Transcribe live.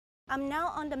I'm now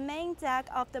on the main deck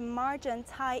of the Marjan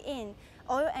Tie-In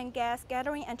oil and gas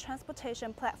gathering and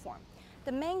transportation platform.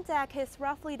 The main deck is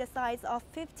roughly the size of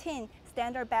 15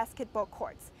 standard basketball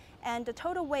courts, and the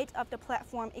total weight of the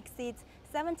platform exceeds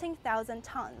 17,000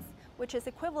 tons, which is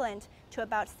equivalent to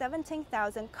about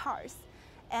 17,000 cars.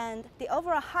 And the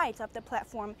overall height of the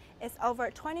platform is over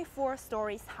 24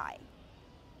 stories high.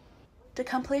 The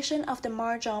completion of the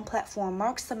Marjan platform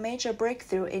marks a major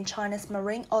breakthrough in China's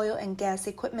marine oil and gas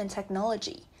equipment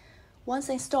technology. Once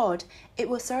installed, it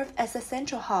will serve as a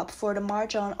central hub for the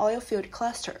Marjan oilfield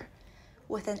cluster.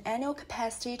 With an annual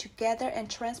capacity to gather and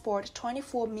transport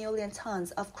 24 million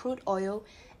tons of crude oil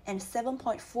and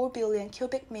 7.4 billion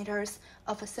cubic meters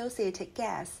of associated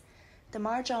gas, the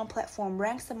Marjan platform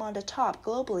ranks among the top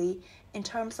globally in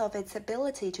terms of its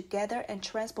ability to gather and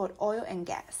transport oil and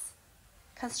gas.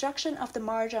 Construction of the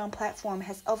Marjan platform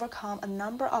has overcome a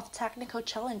number of technical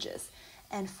challenges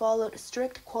and followed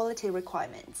strict quality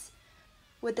requirements.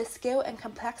 With the scale and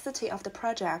complexity of the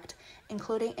project,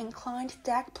 including inclined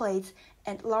deck plates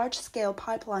and large-scale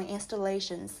pipeline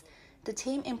installations, the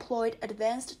team employed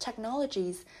advanced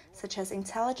technologies such as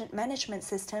intelligent management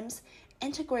systems,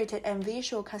 integrated and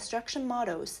visual construction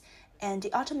models, and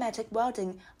the automatic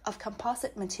welding of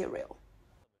composite material.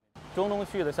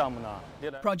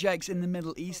 Projects in the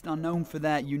Middle East are known for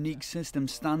their unique system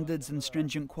standards and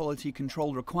stringent quality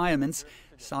control requirements.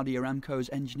 Saudi Aramco's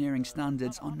engineering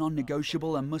standards are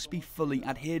non-negotiable and must be fully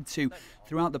adhered to.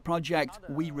 Throughout the project,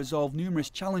 we resolved numerous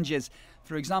challenges.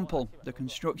 For example, the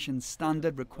construction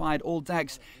standard required all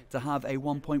decks to have a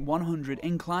 1.100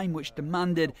 incline, which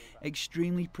demanded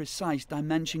extremely precise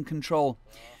dimension control.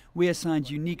 We assigned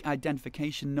unique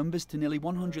identification numbers to nearly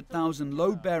 100,000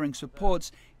 load-bearing supports,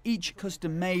 each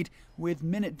custom-made with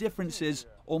minute differences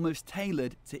almost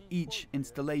tailored to each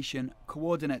installation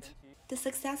coordinate. The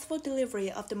successful delivery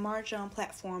of the Marjan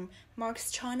platform marks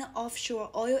China Offshore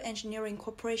Oil Engineering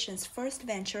Corporation's first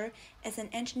venture as an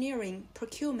engineering,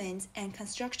 procurement, and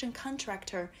construction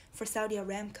contractor for Saudi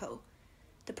Aramco.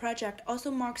 The project also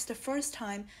marks the first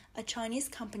time a Chinese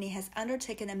company has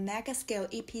undertaken a mega-scale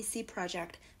EPC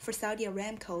project for Saudi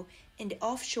Aramco in the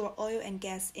offshore oil and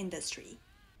gas industry.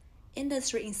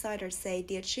 Industry insiders say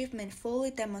the achievement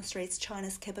fully demonstrates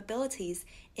China's capabilities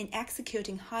in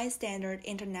executing high-standard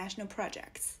international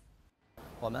projects.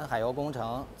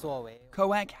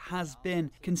 COEC has been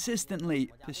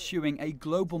consistently pursuing a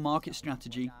global market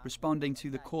strategy, responding to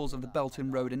the calls of the Belt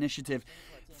and Road Initiative.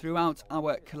 Throughout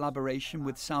our collaboration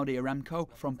with Saudi Aramco,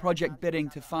 from project bidding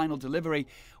to final delivery,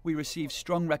 we received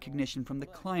strong recognition from the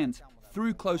client.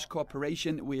 Through close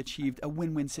cooperation, we achieved a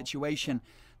win-win situation.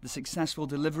 The successful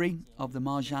delivery of the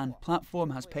Marjan platform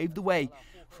has paved the way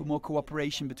for more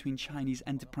cooperation between Chinese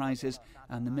enterprises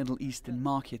and the Middle Eastern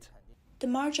market. The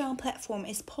Marjan platform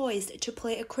is poised to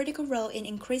play a critical role in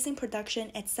increasing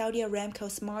production at Saudi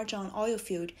Aramco's Marjan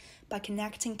oilfield by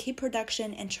connecting key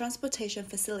production and transportation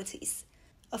facilities.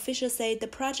 Officials say the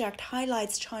project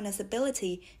highlights China's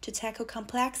ability to tackle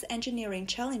complex engineering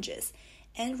challenges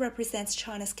and represents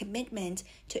China's commitment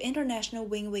to international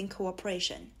win-win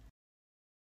cooperation.